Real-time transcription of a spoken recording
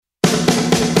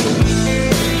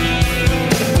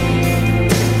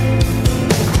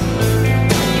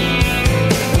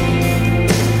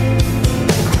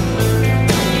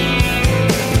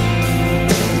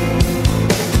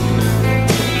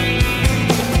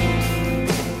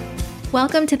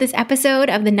Welcome to this episode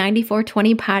of the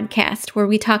 94twenty podcast, where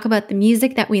we talk about the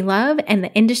music that we love and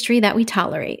the industry that we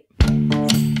tolerate.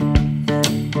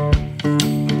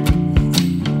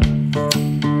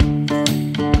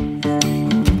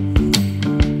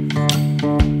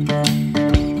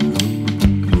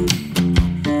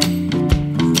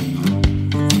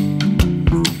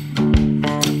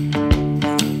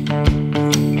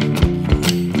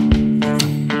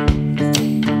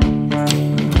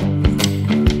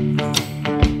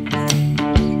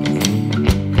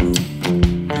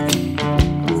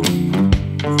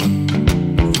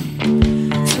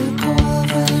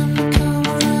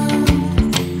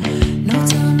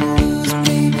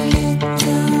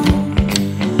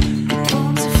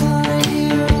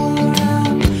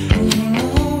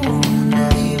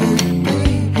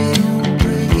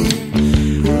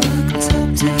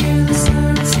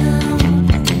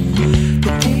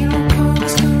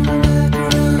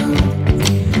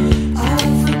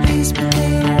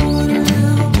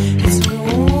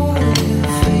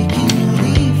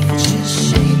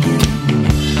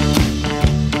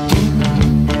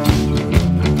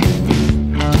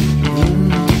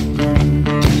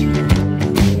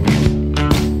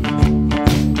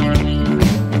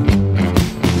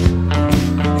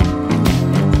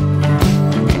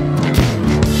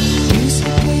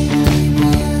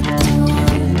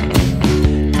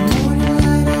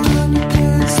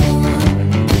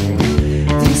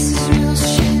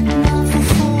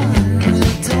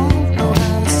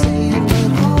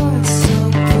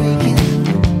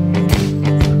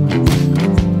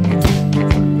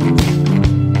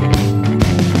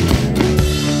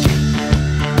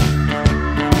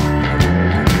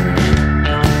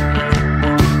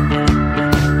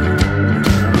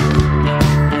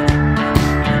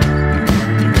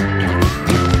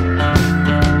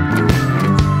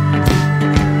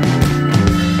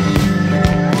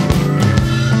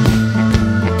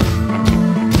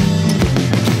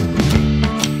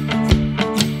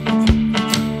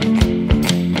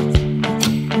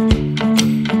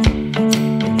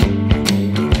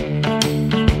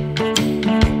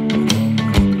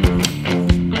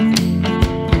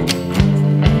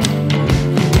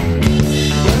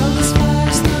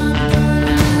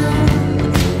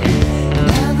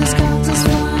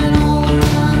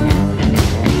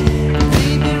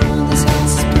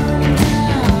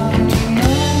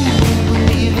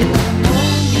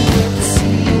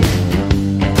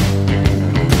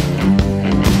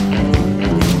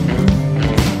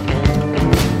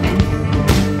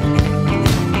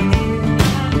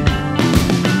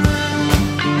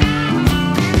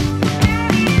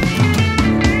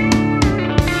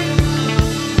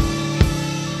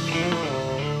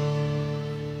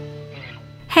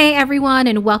 Hey everyone,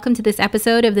 and welcome to this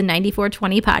episode of the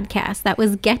 94twenty podcast. That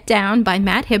was Get Down by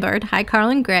Matt Hibbard. Hi Carl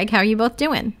and Greg, how are you both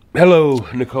doing? Hello,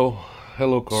 Nicole.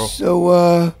 Hello, Carl.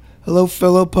 So, hello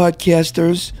fellow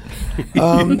podcasters.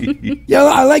 Yeah,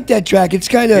 I like that track. It's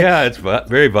kind of... Yeah, it's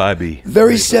very vibey.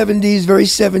 Very 70s, very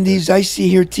 70s. I see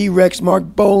here T-Rex, Mark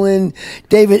Bolan,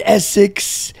 David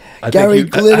Essex, Gary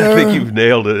Glitter. I think you've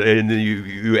nailed it, and then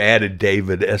you added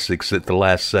David Essex at the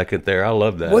last second there. I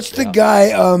love that. What's the guy,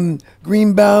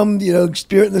 Greenbaum,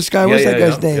 Spirit in the Sky? What's that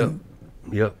guy's name?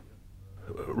 Yep.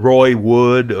 Roy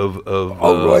Wood of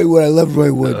Roy Wood. I love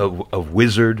Roy Wood. Of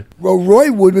Wizard. Well,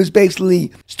 Roy Wood was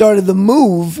basically started the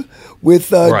move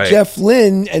with Jeff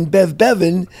Lynne and Bev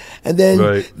Bevan, and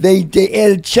then they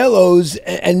added cellos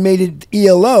and made it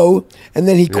ELO, and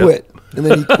then he quit. And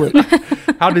then he quit.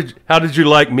 How did you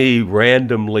like me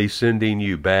randomly sending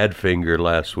you Badfinger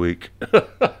last week?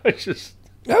 That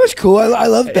was cool. I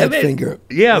love Badfinger.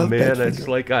 Yeah, man. It's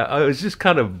like I was just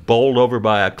kind of bowled over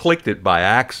I clicked it by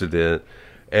accident.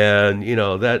 And,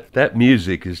 that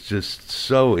music is just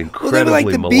so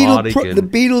incredibly melodic. The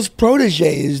Beatles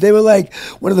proteges. They were like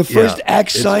one of the first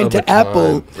acts signed to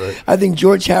Apple. Right. I think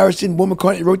George Harrison, Paul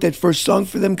McCartney wrote that first song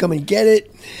for them, Come and Get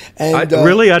It. And I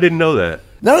didn't know that.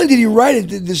 Not only did he write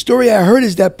it, the story I heard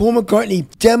is that Paul McCartney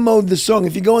demoed the song.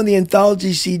 If you go on the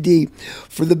anthology CD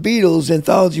for the Beatles,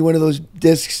 anthology, one of those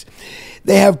discs,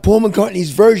 they have Paul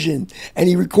McCartney's version, and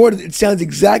he recorded it. It sounds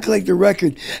exactly like the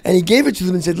record. And he gave it to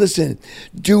them and said, listen,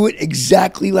 do it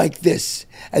exactly like this,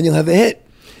 and you'll have a hit.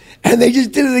 And they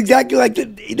just did it exactly like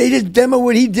that. They just demoed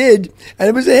what he did, and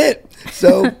it was a hit.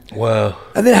 So wow.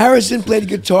 And then Harrison played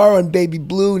guitar on Baby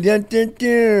Blue, or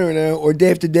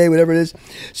Day After Day, whatever it is.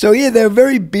 So yeah, they're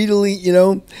very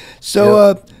Beatle-y,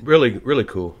 So really, really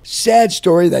cool. Sad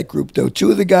story, that group though.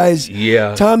 Two of the guys,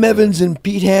 Tom Evans and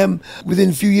Pete Ham, within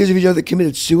a few years of each other,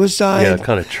 committed suicide. Yeah,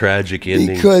 kind of tragic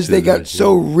ending. Because they got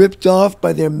so ripped off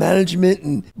by their management,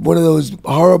 and one of those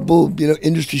horrible,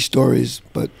 industry stories.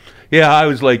 But Yeah, I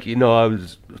was like, I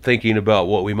was thinking about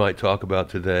what we might talk about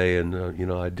today, and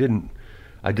I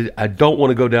don't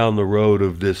want to go down the road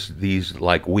of these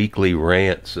like weekly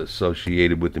rants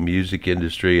associated with the music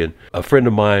industry. And a friend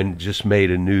of mine just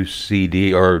made a new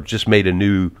CD, or just made a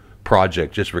new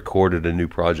project, just recorded a new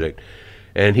project,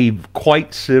 and he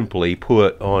quite simply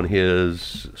put on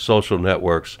his social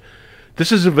networks,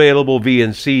 "This is available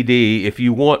via CD. If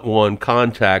you want one,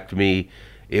 contact me.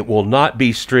 It will not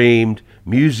be streamed.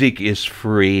 Music is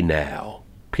free now.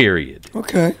 Period."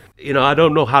 Okay. I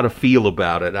don't know how to feel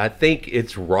about it. I think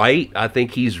it's right. I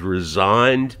think he's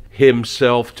resigned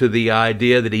himself to the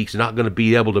idea that he's not going to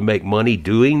be able to make money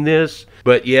doing this.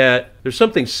 But yet, there's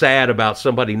something sad about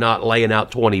somebody not laying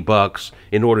out $20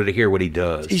 in order to hear what he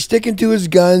does. He's sticking to his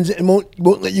guns and won't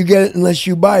let you get it unless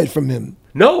you buy it from him.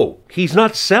 No, he's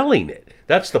not selling it.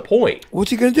 That's the point.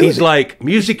 What's he going to do? He's like,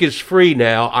 music is free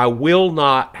now. I will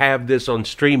not have this on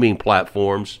streaming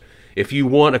platforms. If you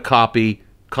want a copy,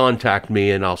 contact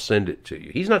me and I'll send it to you.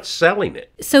 He's not selling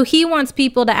it. So he wants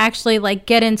people to actually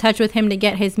get in touch with him to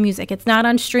get his music. It's not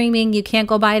on streaming. You can't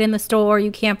go buy it in the store.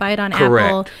 You can't buy it on Correct.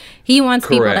 Apple. He wants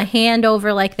people to Correct. hand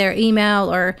over their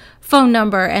email or phone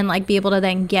number and be able to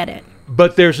then get it.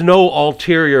 But there's no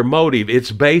ulterior motive.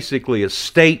 It's basically a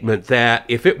statement that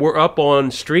if it were up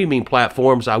on streaming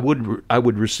platforms, I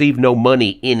would receive no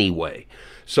money anyway.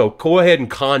 So go ahead and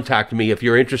contact me if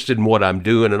you're interested in what I'm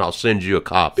doing, and I'll send you a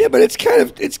copy. Yeah, but it's kind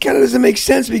of doesn't make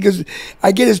sense, because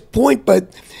I get his point,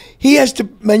 but he has to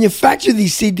manufacture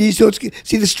these CDs. So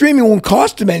the streaming won't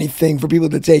cost him anything for people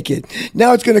to take it.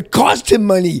 Now it's going to cost him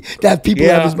money to have people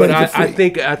have his money for free.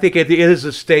 I think it is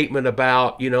a statement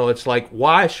about, it's like,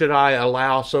 why should I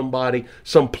allow some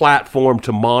platform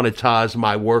to monetize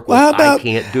my work when I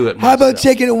can't do it myself? How about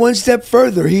taking it one step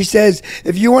further? He says,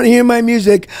 if you want to hear my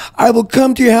music, I will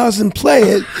come to your house and play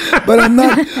it, but I'm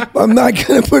not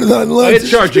going to put it on loan. I'd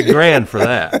charge $1,000 for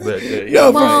that. But,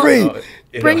 No, for free.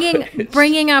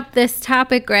 Bringing up this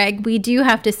topic, Greg, we do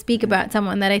have to speak about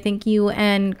someone that I think you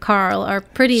and Carl are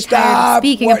pretty tired of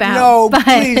speaking about. No,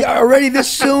 please, already this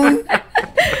soon?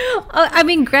 I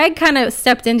mean, Greg kind of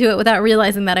stepped into it without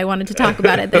realizing that I wanted to talk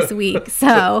about it this week.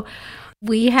 So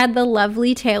we had the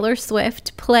lovely Taylor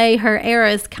Swift play her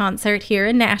Eras concert here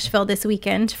in Nashville this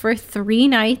weekend for 3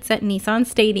 nights at Nissan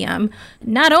Stadium.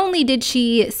 Not only did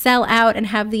she sell out and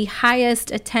have the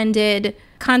highest attended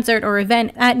concert or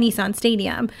event at Nissan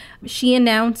Stadium, she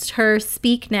announced her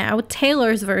Speak Now,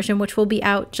 Taylor's version, which will be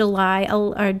out July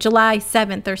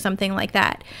 7th or something like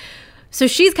that. So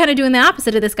she's kind of doing the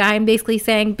opposite of this guy and basically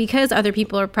saying, because other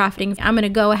people are profiting, I'm going to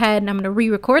go ahead and I'm going to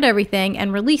re-record everything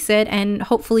and release it and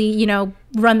hopefully,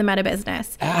 run them out of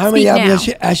business. How many albums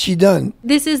has she done?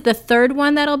 This is the 3rd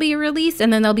one that'll be released,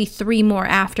 and then there'll be 3 more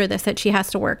after this that she has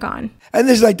to work on. And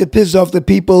this is to piss off the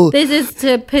people. This is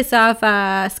to piss off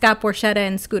Scott Borchetta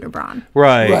and Scooter Braun.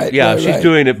 Right. Yeah, she's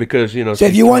doing it because, So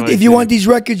if you want these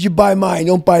records, you buy mine.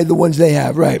 Don't buy the ones they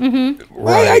have, right? Mm-hmm.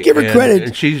 Right. I give her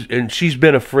credit. And she's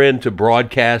been a friend to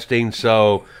broadcasting,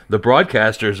 so the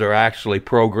broadcasters are actually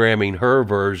programming her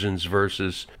versions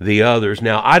versus the others.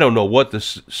 Now, I don't know what the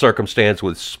circumstance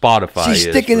with Spotify is. She's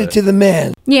sticking it to the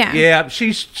man. Yeah. Yeah,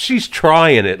 she's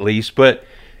trying at least, but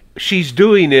she's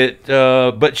doing it,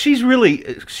 but she's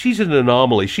an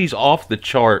anomaly. She's off the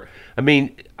chart. I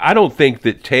mean, I don't think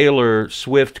that Taylor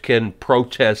Swift can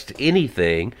protest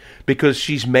anything because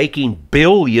she's making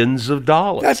billions of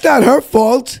dollars. That's not her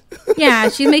fault. Yeah,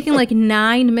 she's making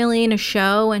 $9 million a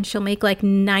show, and she'll make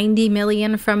 $90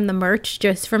 million from the merch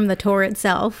just from the tour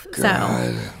itself.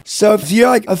 So if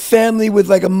you're a family with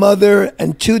a mother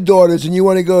and 2 daughters, and you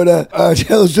want to go to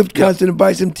Taylor Swift concert and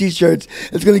buy some T-shirts,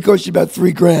 it's going to cost you about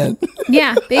 $3,000.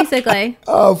 Yeah, basically.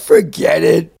 Oh, forget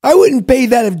it. I wouldn't pay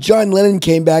that if John Lennon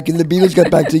came back and the Beatles got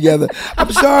back together.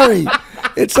 I'm sorry.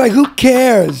 It's who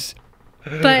cares?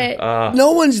 But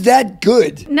no one's that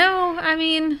good. no, I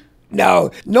mean,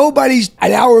 No, nobody's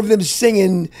an hour of them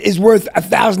singing is worth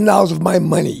 $1,000 of my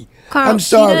money. Carl, I'm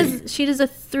sorry. She does a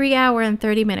 3-hour and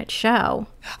 30-minute show.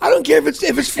 I don't care if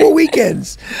it's 4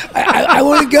 weekends. I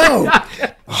want to go.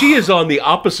 She is on the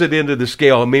opposite end of the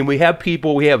scale. I mean, we have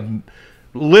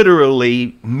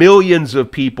literally millions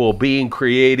of people being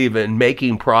creative and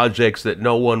making projects that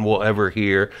no one will ever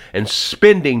hear and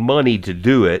spending money to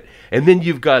do it. And then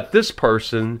you've got this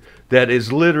person that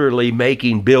is literally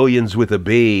making billions with a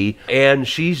B, and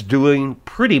she's doing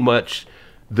pretty much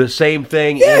the same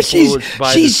thing. Yeah, she's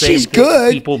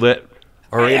good. People that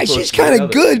are influenced. She's kind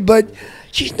of good, but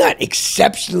she's not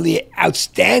exceptionally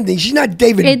outstanding. She's not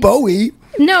David Bowie.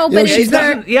 No, but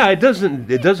It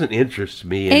doesn't interest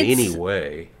me in any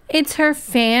way. It's her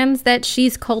fans that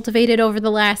she's cultivated over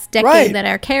the last decade Right. that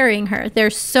are carrying her.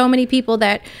 There's so many people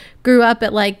that grew up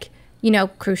at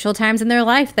crucial times in their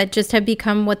life that just have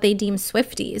become what they deem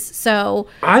Swifties. So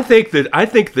I think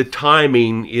the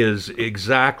timing is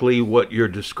exactly what you're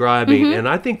describing, and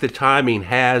I think the timing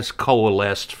has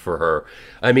coalesced for her.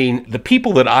 I mean, the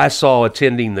people that I saw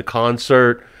attending the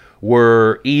concert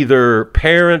were either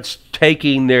parents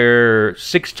taking their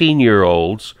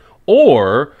 16-year-olds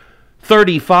or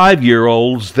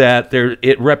 35-year-olds that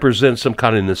it represents some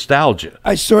kind of nostalgia.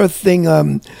 I saw a thing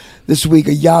this week,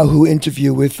 a Yahoo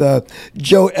interview with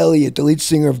Joe Elliott, the lead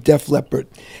singer of Def Leppard.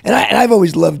 And I've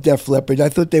always loved Def Leppard. I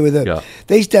thought they were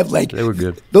they used to have They were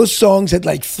good. Those songs had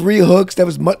 3 hooks. That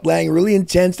was Mutt Lang, really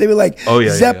intense. They were like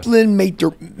Zeppelin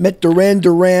met Duran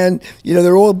Duran.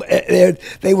 They're all,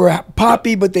 they were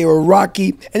poppy, but they were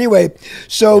rocky. Anyway,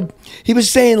 so he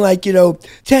was saying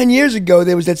 10 years ago,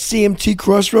 there was that CMT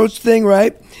Crossroads thing,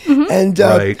 right? And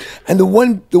and the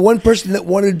one person that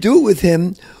wanted to do it with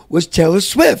him was Taylor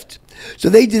Swift. So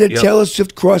they did a Taylor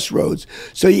Swift Crossroads.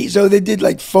 So they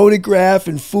did Photograph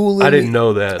and Foolin'. I didn't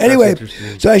know that. Anyway,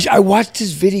 so I watched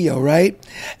his video, right?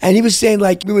 And he was saying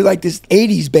we were this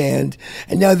 80s band,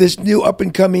 and now this new up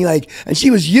and coming and she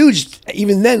was huge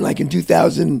even then, in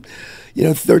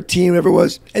 2013, whatever it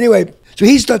was. Anyway, so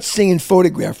he starts singing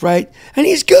Photograph, right? And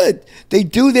he's good. They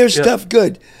do their stuff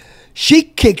good. She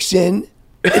kicks in.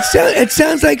 It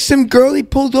sounds like some girl he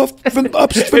pulled off from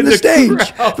the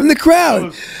stage, from the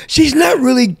crowd. She's not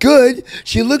really good.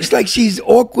 She looks like she's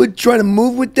awkward trying to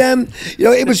move with them.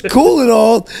 It was cool and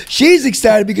all. She's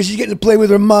excited because she's getting to play with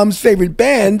her mom's favorite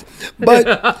band, but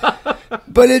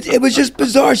it was just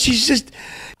bizarre. She's just,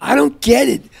 I don't get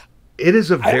it. It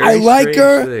is a very I like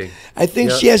her. thing. I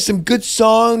think she has some good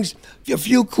songs, a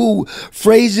few cool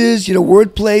phrases,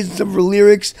 word plays and some of her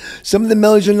lyrics. Some of the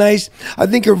melodies are nice. I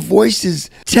think her voice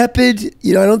is tepid.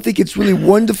 I don't think it's really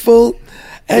wonderful.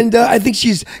 And I think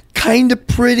she's kind of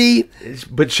pretty.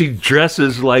 But she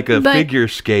dresses like a figure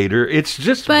skater. It's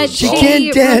just But bizarre. She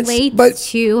can't dance, relates but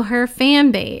to her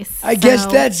fan base. I guess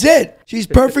that's it. She's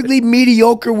perfectly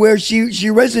mediocre where she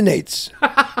resonates.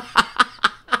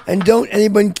 And don't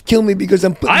anyone kill me because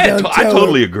I'm putting down Taylor. I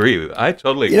totally agree. I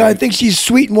agree. I think she's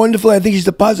sweet and wonderful. I think she's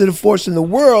a positive force in the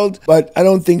world, but I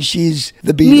don't think she's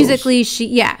the Beatles. Musically,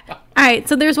 All right,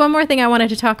 so there's one more thing I wanted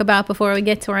to talk about before we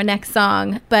get to our next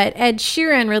song. But Ed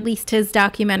Sheeran released his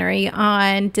documentary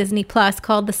on Disney Plus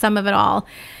called The Sum of It All.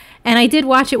 And I did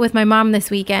watch it with my mom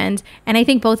this weekend, and I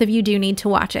think both of you do need to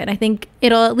watch it. I think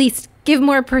it'll at least give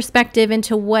more perspective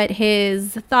into what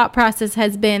his thought process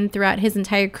has been throughout his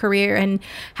entire career and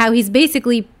how he's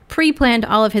basically pre-planned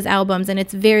all of his albums, and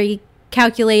it's very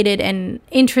calculated and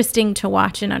interesting to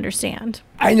watch and understand.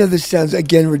 I know this sounds,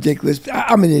 again, ridiculous.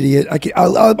 I'm an idiot.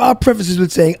 I'll preface this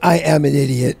with saying I am an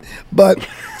idiot, but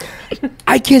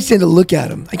I can't stand to look at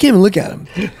him. I can't even look at him.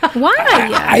 Why?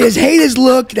 I just hate his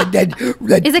look. That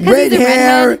Is it 'cause red he's a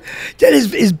hair. redhead? That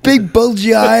his big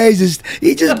bulgy eyes.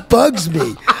 He just bugs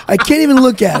me. I can't even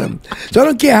look at him. So I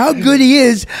don't care how good he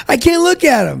is. I can't look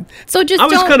at him. So just I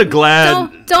was kind of glad.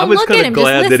 Don't look at him.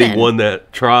 glad just that listen. he won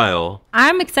that trial.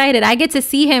 I'm excited. I get to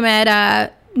see him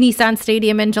at Nissan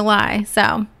Stadium in July.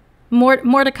 So more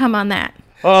to come on that.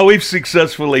 Oh, we've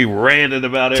successfully ranted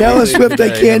about everything. Taylor Swift, I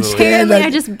today, can't haven't we? stand. Apparently,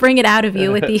 I just bring it out of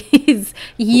you with these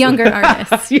younger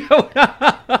artists.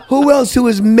 Who else who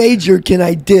is major can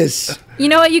I diss? You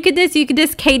know what you could diss? You could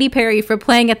diss Katy Perry for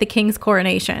playing at the King's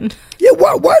coronation. Yeah,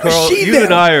 why was Carl, she you there?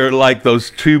 and I are like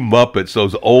those two Muppets,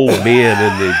 those old men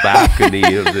in the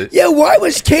balcony of the. Yeah, why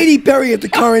was Katy Perry at the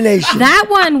coronation? That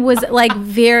one was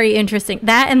very interesting.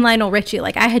 That and Lionel Richie.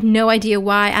 I had no idea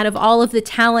why, out of all of the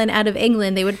talent out of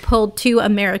England, they would pull 2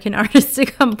 American artists to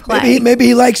come play. Maybe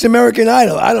he likes American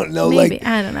Idol. I don't know. Maybe.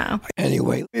 I don't know.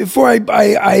 Anyway, before I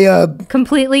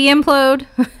Completely implode.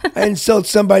 I insult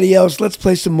somebody else, let's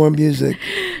play some more music.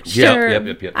 Sure.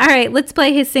 Yep. All right, let's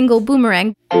play his single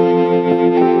Boomerang.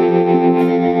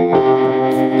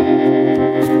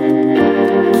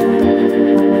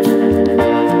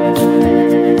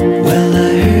 Well, I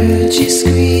heard you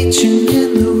screeching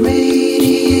and the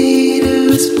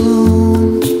radiator's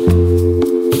blown.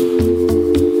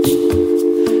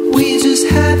 We just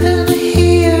happen to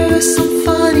hear some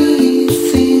funny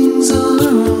things on our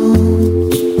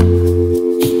own.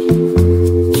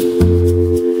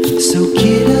 So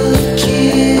get up,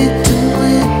 kid, don't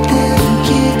let them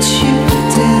get you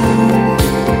down.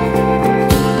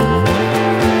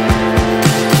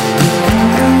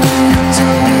 The winds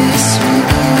always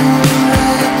swinging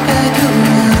right back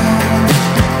around.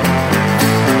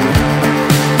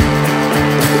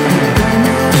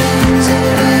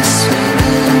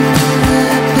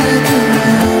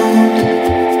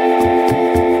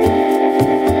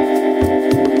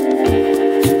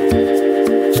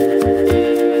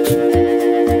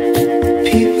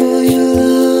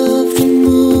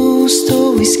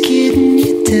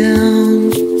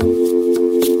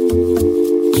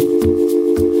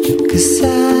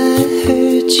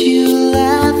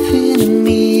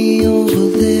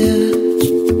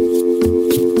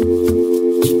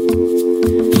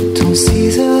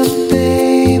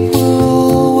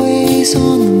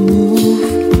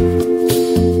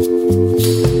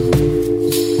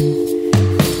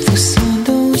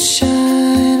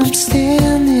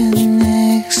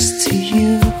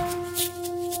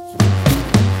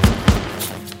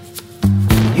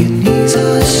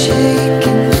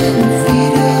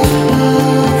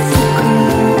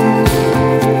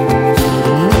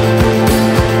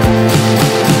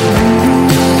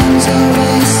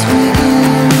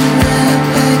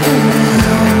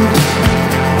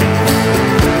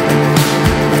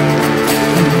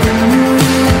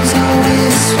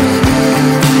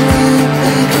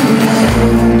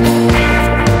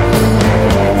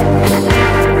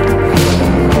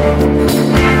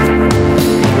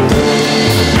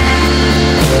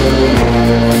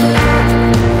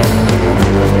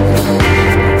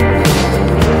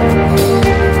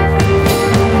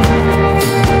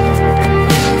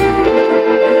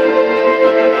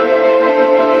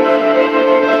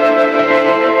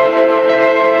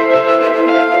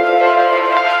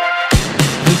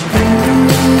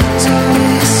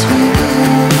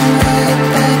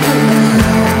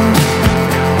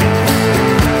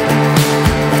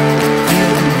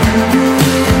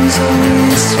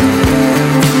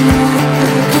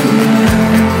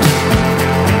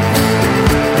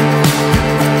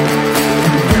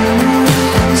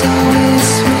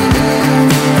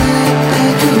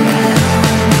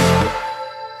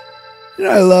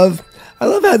 what I love? I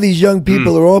love how these young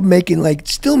people are all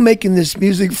still making this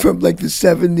music from like the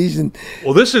 70s. And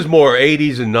Well, this is more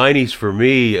 80s and 90s for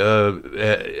me.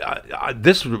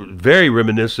 This very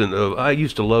reminiscent of, I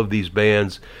used to love these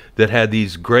bands that had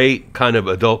these great kind of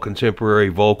adult contemporary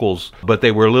vocals, but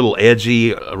they were a little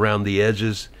edgy around the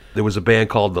edges. There was a band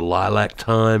called The Lilac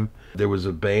Time. There was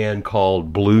a band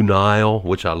called Blue Nile,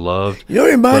 which I loved. you know what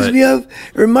it reminds me of?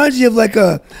 It reminds me of like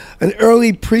an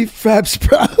early prefab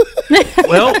sprout.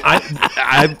 Well,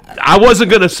 I wasn't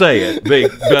going to say it,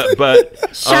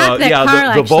 but Shocked that yeah,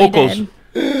 Carl the vocals. did.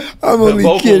 I'm The only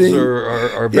vocals kidding.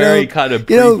 are very kind of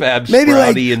prefab maybe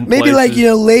sprouty in maybe like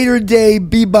places. later day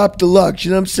bebop deluxe.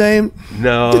 You know what I'm saying?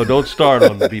 No, don't start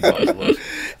on the bebop list.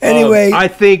 Anyway, I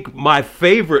think my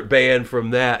favorite band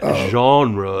from that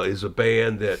genre is a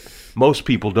band that most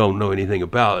people don't know anything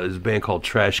about. It's a band called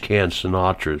Trash Can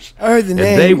Sinatras. I heard the name.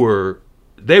 And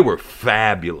they were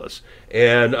fabulous,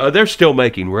 and they're still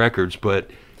making records. But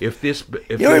if this,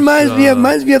 it reminds me of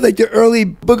like the early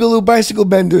Boogaloo Bicycle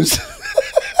Benders.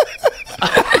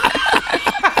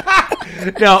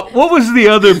 Now, what was the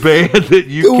other band that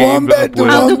you The came Wombat- up the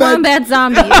with? Oh, the Wombat- Wombat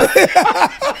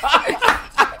Zombies.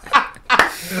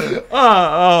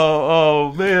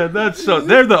 Oh, man, that's so.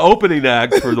 They're the opening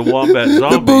act for the Wombat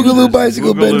Zombies. Boogaloo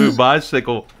Bicycle Benders. Boogaloo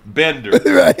Bicycle Benders.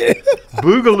 Right.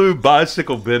 Boogaloo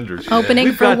Bicycle Benders. yeah. Opening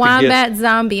We've for got to Wombat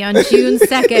Zombie on June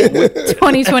 2nd,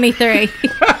 2023.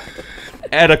 get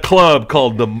at a club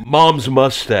called the Mom's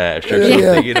Mustache or something.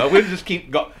 Yeah. You know, we'll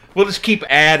just keep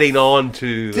adding on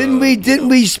to. Didn't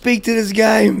we speak to this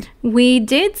guy? We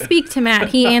did speak to Matt.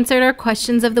 He answered our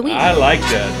questions of the week. I like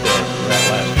that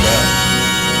last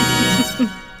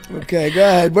Okay, go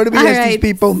ahead. What do we All ask right.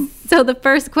 these people? So the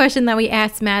first question that we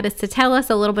asked Matt is to tell us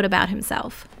a little bit about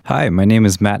himself. Hi, my name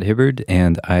is Matt Hibbard,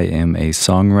 and I am a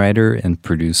songwriter and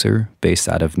producer based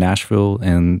out of Nashville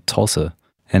and Tulsa.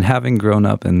 And having grown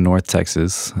up in North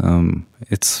Texas,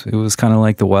 it was kind of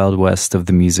like the Wild West of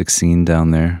the music scene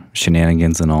down there,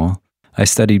 shenanigans and all. I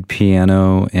studied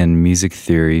piano and music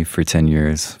theory for 10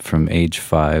 years, from age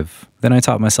 5. Then I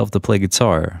taught myself to play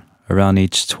guitar around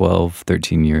age 12,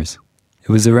 13 years. It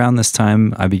was around this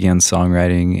time I began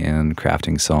songwriting and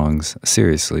crafting songs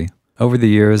seriously. Over the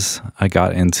years, I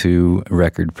got into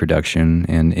record production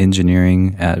and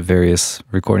engineering at various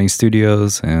recording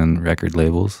studios and record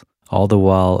labels, all the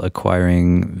while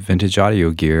acquiring vintage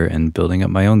audio gear and building up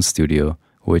my own studio,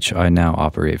 which I now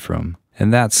operate from.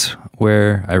 And that's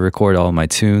where I record all my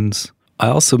tunes. I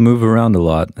also move around a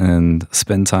lot and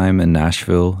spend time in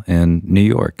Nashville and New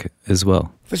York as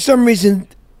well. For some reason,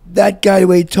 that guy, the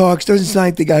way he talks, doesn't sound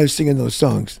like the guy who's singing those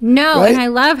songs. No, Right? and I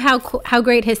love how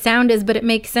great his sound is, but it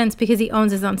makes sense because he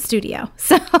owns his own studio.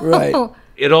 So Right.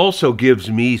 It also gives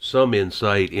me some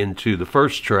insight into the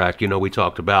first track. You know, we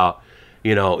talked about,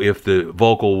 you know, if the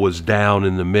vocal was down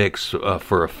in the mix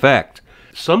for effect.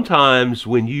 Sometimes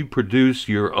when you produce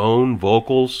your own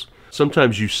vocals,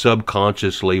 sometimes you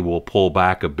subconsciously will pull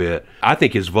back a bit. I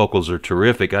think his vocals are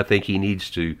terrific. I think he needs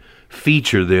to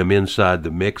feature them inside the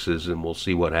mixes, and we'll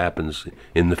see what happens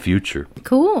in the future.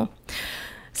 Cool.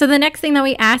 So the next thing that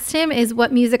we asked him is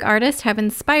what music artists have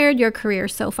inspired your career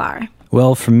so far?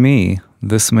 Well, for me,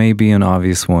 this may be an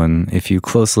obvious one if you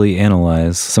closely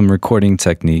analyze some recording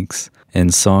techniques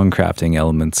and song crafting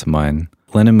elements of mine.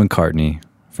 Lennon McCartney,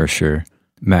 for sure.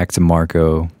 Mac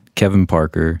DeMarco, Kevin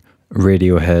Parker,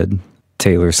 Radiohead,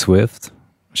 Taylor Swift.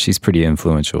 She's pretty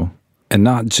influential. And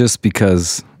not just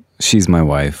because she's my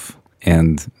wife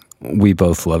and we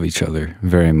both love each other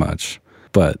very much,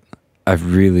 but I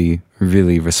really,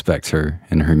 really respect her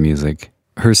and her music.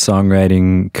 Her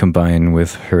songwriting combined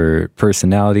with her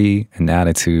personality and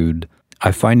attitude.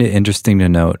 I find it interesting to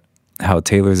note how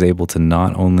Taylor's able to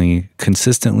not only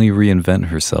consistently reinvent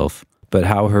herself, but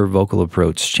how her vocal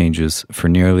approach changes for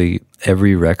nearly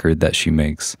every record that she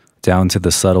makes, down to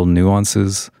the subtle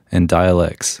nuances and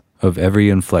dialects of every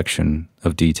inflection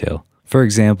of detail. For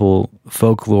example,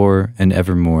 Folklore and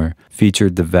Evermore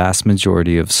featured the vast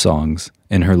majority of songs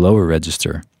in her lower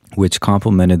register, which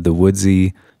complemented the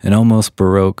woodsy and almost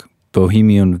baroque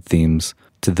bohemian themes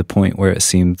to the point where it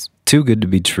seemed too good to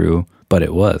be true, but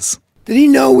it was. Did he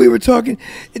know we were talking?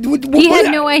 He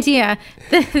had no idea.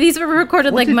 These were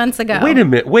recorded months ago. Wait a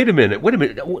minute.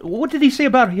 What did he say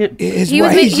about him? His He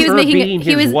was, wife. he was Her making being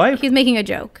his wife? he was making a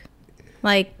joke,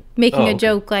 making a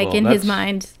joke Well, in his that's-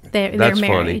 mind they're that's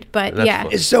married. funny. But That's yeah,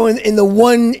 funny. So in the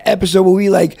one episode where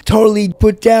we totally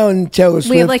put down Taylor Swift,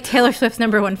 we have Taylor Swift's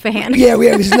 #1 fan. yeah, we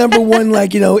have his number one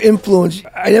influence.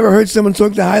 I never heard someone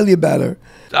talk that highly about her.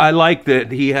 I like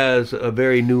that he has a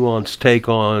very nuanced take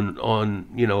on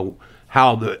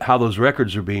how those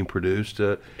records are being produced,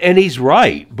 and he's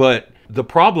right. But The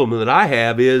problem that I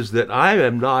have is that I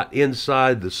am not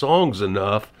inside the songs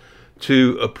enough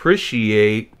to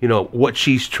appreciate, what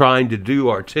she's trying to do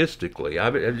artistically.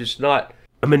 I'm just not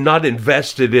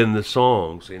invested in the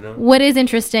songs, What is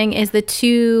interesting is the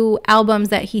two albums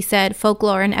that he said,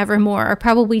 Folklore and Evermore, are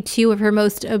probably two of her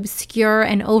most obscure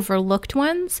and overlooked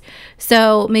ones.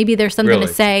 So maybe there's something to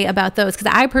say about those,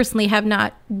 because I personally have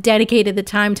not dedicated the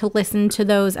time to listen to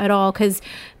those at all, because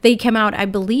they came out, I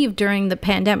believe, during the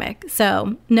pandemic.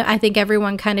 So no, I think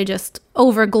everyone kind of just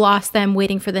overglossed them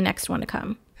waiting for the next one to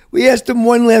come. We asked him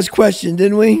one last question,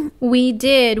 didn't we? We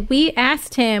did. We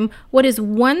asked him, what is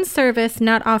one service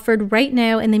not offered right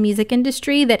now in the music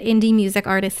industry that indie music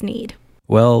artists need?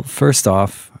 Well, first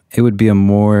off, it would be a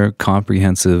more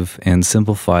comprehensive and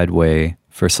simplified way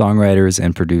for songwriters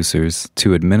and producers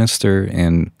to administer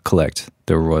and collect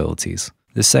their royalties.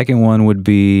 The second one would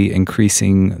be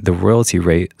increasing the royalty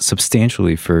rate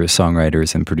substantially for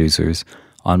songwriters and producers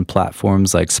on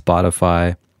platforms like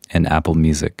Spotify and Apple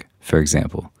Music, for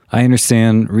example. I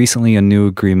understand recently a new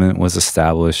agreement was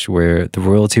established where the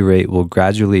royalty rate will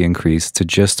gradually increase to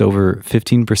just over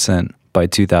 15% by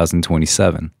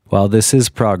 2027. While this is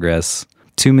progress,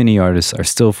 too many artists are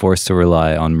still forced to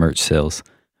rely on merch sales,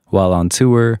 while on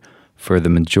tour for the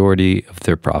majority of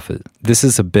their profit. This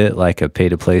is a bit like a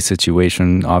pay-to-play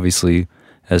situation, obviously,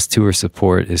 as tour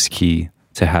support is key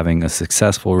to having a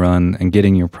successful run and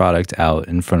getting your product out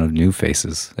in front of new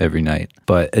faces every night.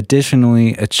 But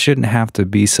additionally, it shouldn't have to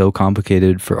be so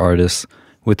complicated for artists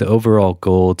with the overall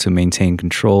goal to maintain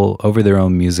control over their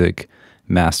own music,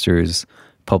 masters,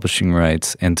 publishing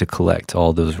rights, and to collect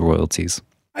all those royalties.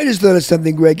 I just thought of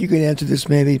something, Greg. You can answer this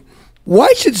maybe.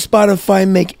 Why should Spotify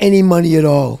make any money at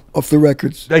all off the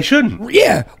records? They shouldn't.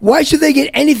 Yeah. Why should they get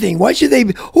anything? Why should they?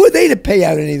 Who are they to pay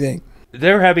out anything?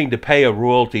 They're having to pay a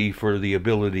royalty for the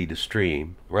ability to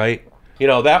stream, right?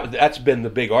 That's been the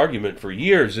big argument for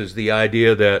years, is the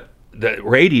idea that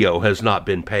radio has not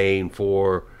been paying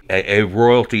for a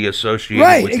royalty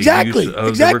associated with the use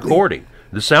of the recording,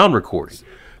 the sound recording.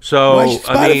 So,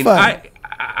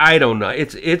 I don't know.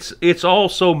 It's all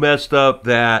so messed up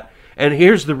that, and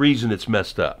here's the reason it's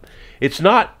messed up. It's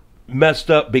not messed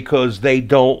up because they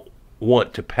don't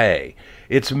want to pay.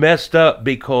 It's messed up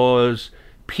because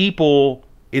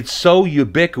it's so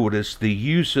ubiquitous, the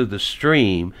use of the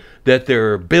stream, that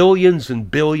there are billions and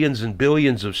billions and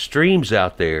billions of streams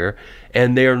out there,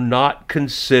 and they're not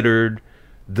considered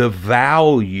the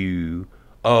value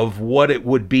of what it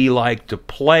would be like to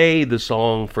play the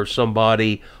song for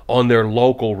somebody on their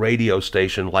local radio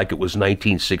station like it was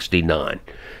 1969.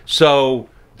 So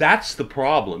that's the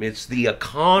problem. It's the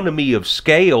economy of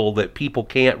scale that people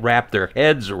can't wrap their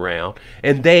heads around,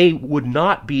 and they would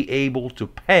not be able to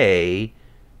pay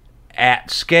at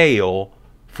scale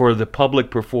for the public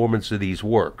performance of these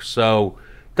works. So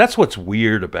that's what's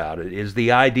weird about it, is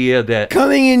the idea that...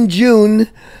 Coming in June,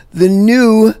 the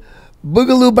new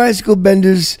Boogaloo Bicycle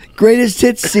Benders Greatest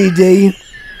Hits CD.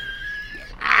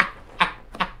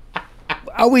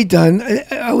 Are we done?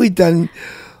 Are we done?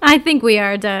 I think we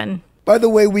are done. By the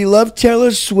way, we love Taylor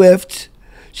Swift.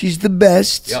 She's the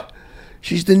best. Yep.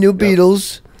 She's the new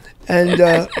Beatles. And,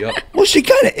 Yep. well, she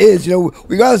kind of is,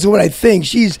 regardless of what I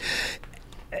think. If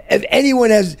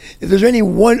there's any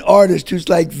one artist who's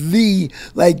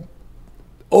the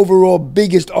overall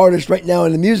biggest artist right now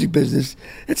in the music business,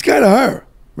 it's kind of her,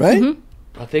 right?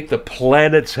 Mm-hmm. I think the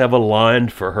planets have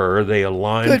aligned for her. They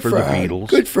aligned for the Beatles.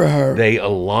 Good for her. They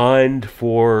aligned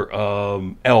for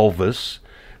Elvis.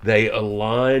 They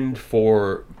aligned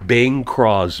for Bing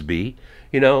Crosby.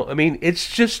 It's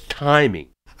just timing.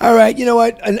 All right, you know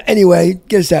what? Anyway,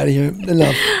 get us out of here.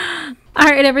 Enough. All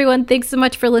right, everyone. Thanks so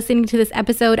much for listening to this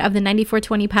episode of the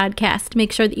 94twenty podcast.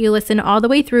 Make sure that you listen all the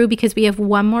way through, because we have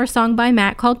one more song by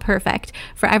Matt called Perfect.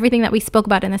 For everything that we spoke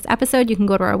about in this episode, you can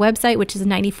go to our website, which is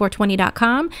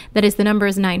 94twenty.com. That is, the number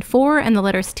is 94 and the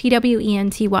letters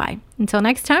TWENTY. Until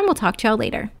next time, we'll talk to y'all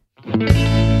later.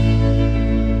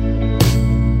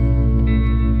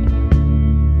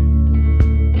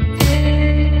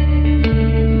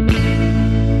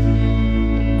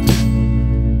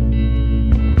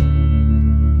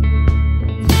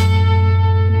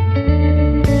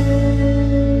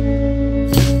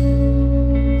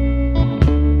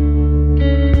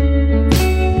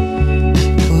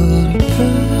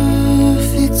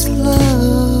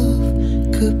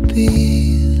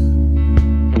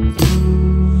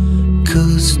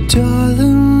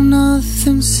 Darling,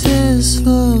 nothing says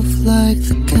love like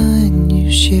the kind you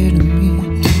share to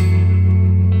me.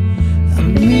 I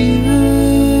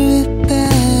mirror it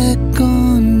back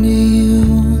onto you,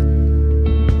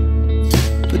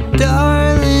 but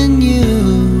darling, you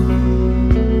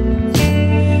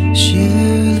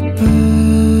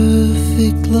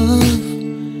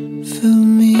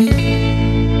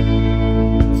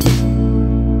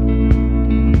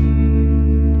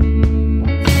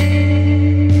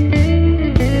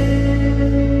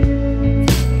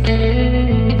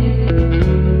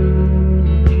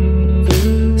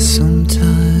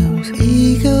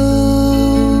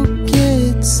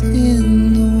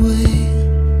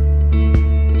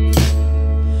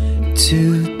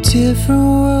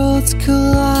different worlds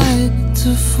collide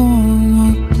to form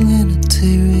a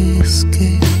planetary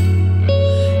escape,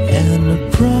 and a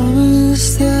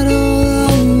promise that I'll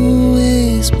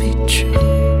always be true.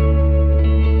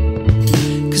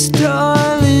 'Cause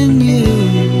darling, you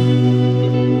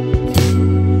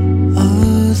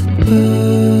are the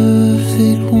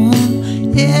perfect one.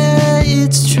 Yeah,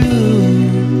 it's true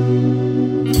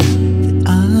that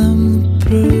I'm the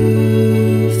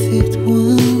perfect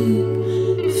one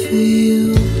for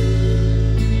you.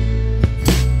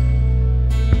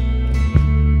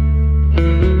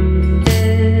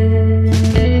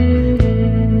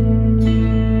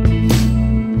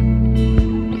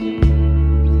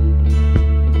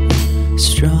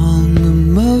 Strong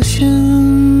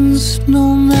emotions, no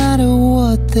matter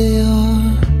what they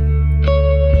are.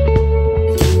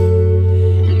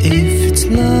 If it's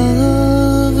love